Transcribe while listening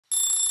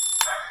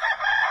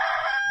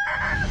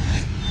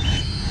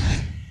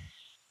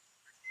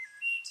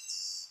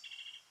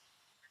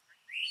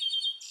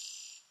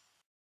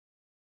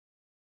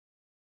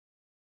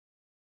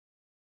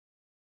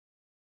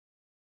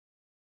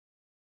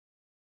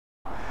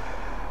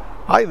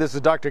Hi, this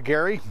is Dr.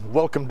 Gary.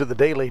 Welcome to the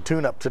Daily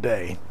Tune-Up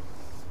today.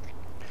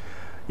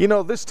 You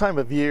know, this time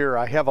of year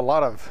I have a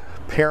lot of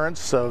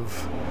parents of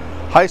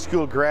high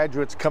school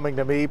graduates coming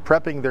to me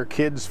prepping their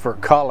kids for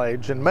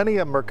college, and many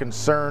of them are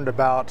concerned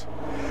about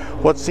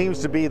what seems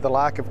to be the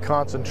lack of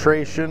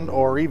concentration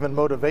or even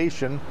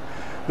motivation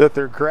that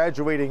their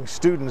graduating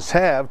students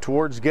have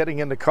towards getting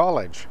into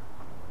college.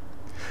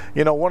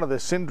 You know, one of the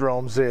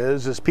syndromes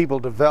is people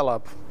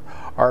develop,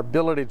 our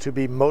ability to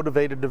be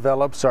motivated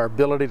develops, our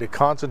ability to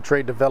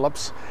concentrate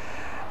develops,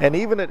 and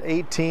even at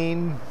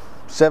 18,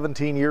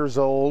 17 years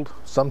old,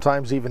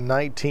 sometimes even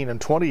 19 and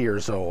 20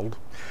 years old,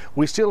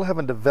 we still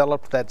haven't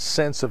developed that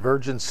sense of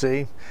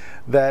urgency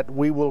that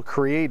we will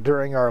create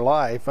during our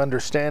life,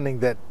 understanding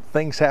that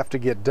things have to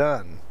get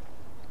done.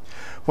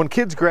 When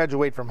kids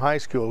graduate from high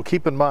school,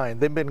 keep in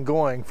mind they've been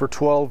going for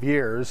 12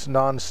 years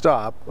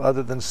non-stop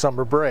other than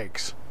summer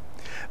breaks.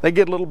 They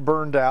get a little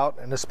burned out,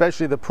 and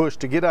especially the push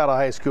to get out of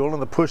high school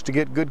and the push to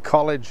get good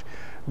college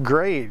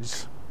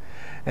grades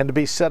and to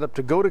be set up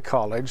to go to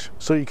college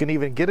so you can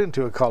even get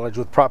into a college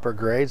with proper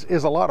grades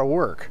is a lot of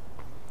work.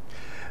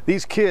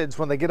 These kids,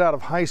 when they get out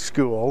of high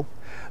school,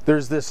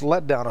 there's this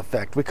letdown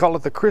effect. We call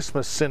it the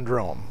Christmas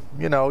syndrome.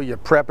 You know, you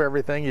prep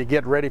everything, you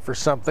get ready for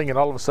something, and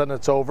all of a sudden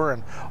it's over,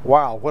 and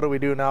wow, what do we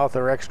do now with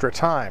our extra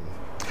time?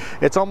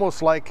 It's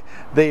almost like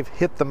they've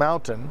hit the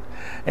mountain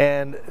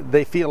and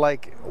they feel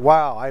like,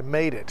 wow, I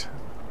made it.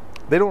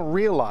 They don't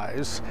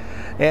realize,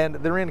 and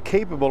they're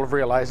incapable of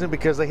realizing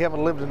because they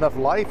haven't lived enough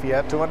life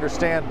yet to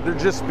understand they're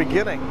just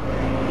beginning.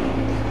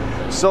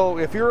 So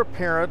if you're a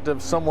parent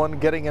of someone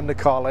getting into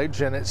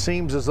college and it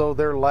seems as though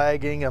they're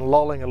lagging and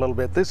lulling a little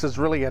bit, this is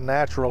really a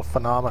natural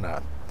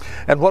phenomenon.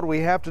 And what we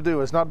have to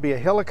do is not be a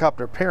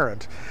helicopter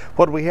parent.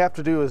 What we have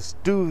to do is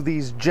do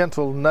these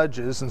gentle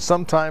nudges, and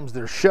sometimes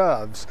they're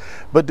shoves,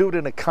 but do it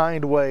in a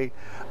kind way,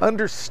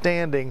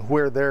 understanding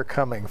where they're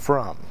coming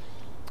from.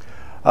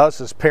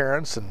 Us as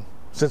parents, and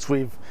since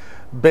we've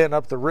been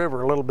up the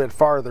river a little bit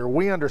farther,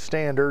 we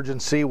understand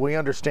urgency, we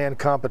understand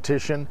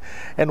competition,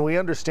 and we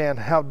understand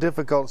how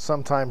difficult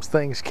sometimes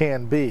things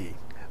can be.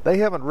 They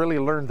haven't really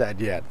learned that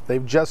yet.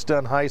 They've just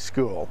done high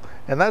school,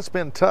 and that's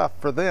been tough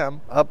for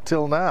them up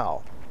till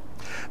now.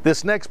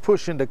 This next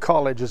push into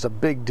college is a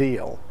big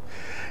deal.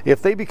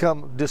 If they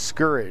become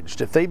discouraged,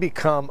 if they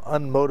become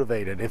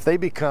unmotivated, if they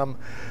become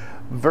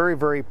very,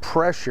 very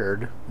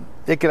pressured,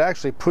 it could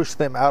actually push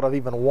them out of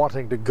even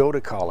wanting to go to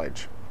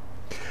college.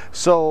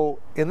 So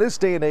in this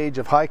day and age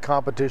of high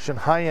competition,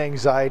 high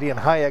anxiety, and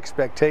high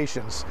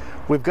expectations,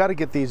 we've got to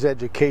get these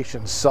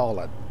educations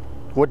solid.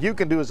 What you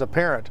can do as a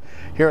parent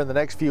here in the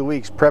next few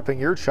weeks, prepping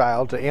your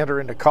child to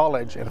enter into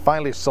college and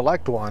finally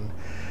select one,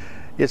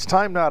 it's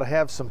time now to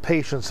have some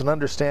patience and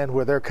understand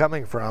where they're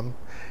coming from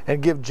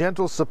and give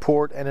gentle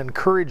support and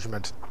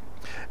encouragement,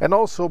 and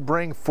also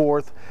bring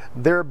forth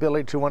their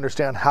ability to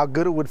understand how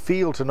good it would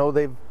feel to know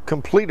they've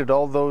completed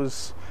all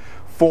those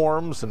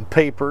forms and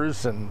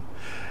papers and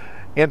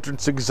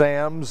entrance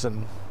exams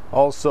and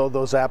also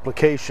those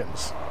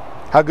applications.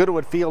 How good it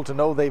would feel to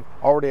know they've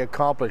already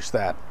accomplished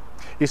that.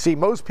 You see,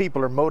 most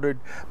people are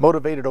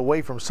motivated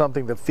away from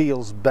something that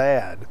feels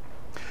bad.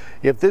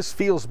 If this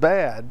feels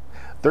bad,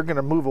 they're going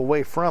to move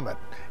away from it.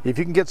 If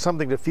you can get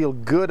something to feel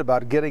good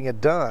about getting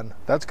it done,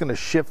 that's going to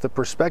shift the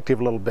perspective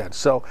a little bit.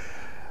 So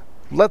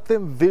let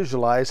them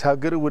visualize how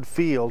good it would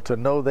feel to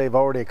know they've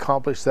already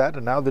accomplished that,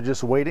 and now they're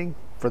just waiting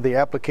for the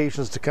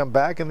applications to come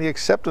back and the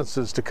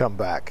acceptances to come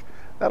back.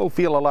 That'll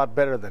feel a lot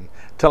better than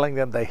telling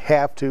them they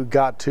have to,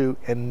 got to,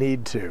 and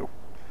need to.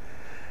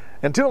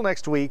 Until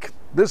next week,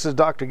 this is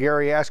Dr.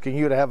 Gary asking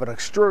you to have an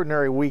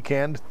extraordinary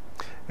weekend.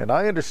 And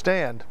I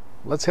understand.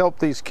 Let's help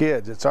these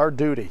kids. It's our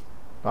duty.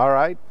 All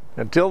right?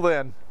 Until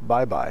then,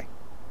 bye-bye.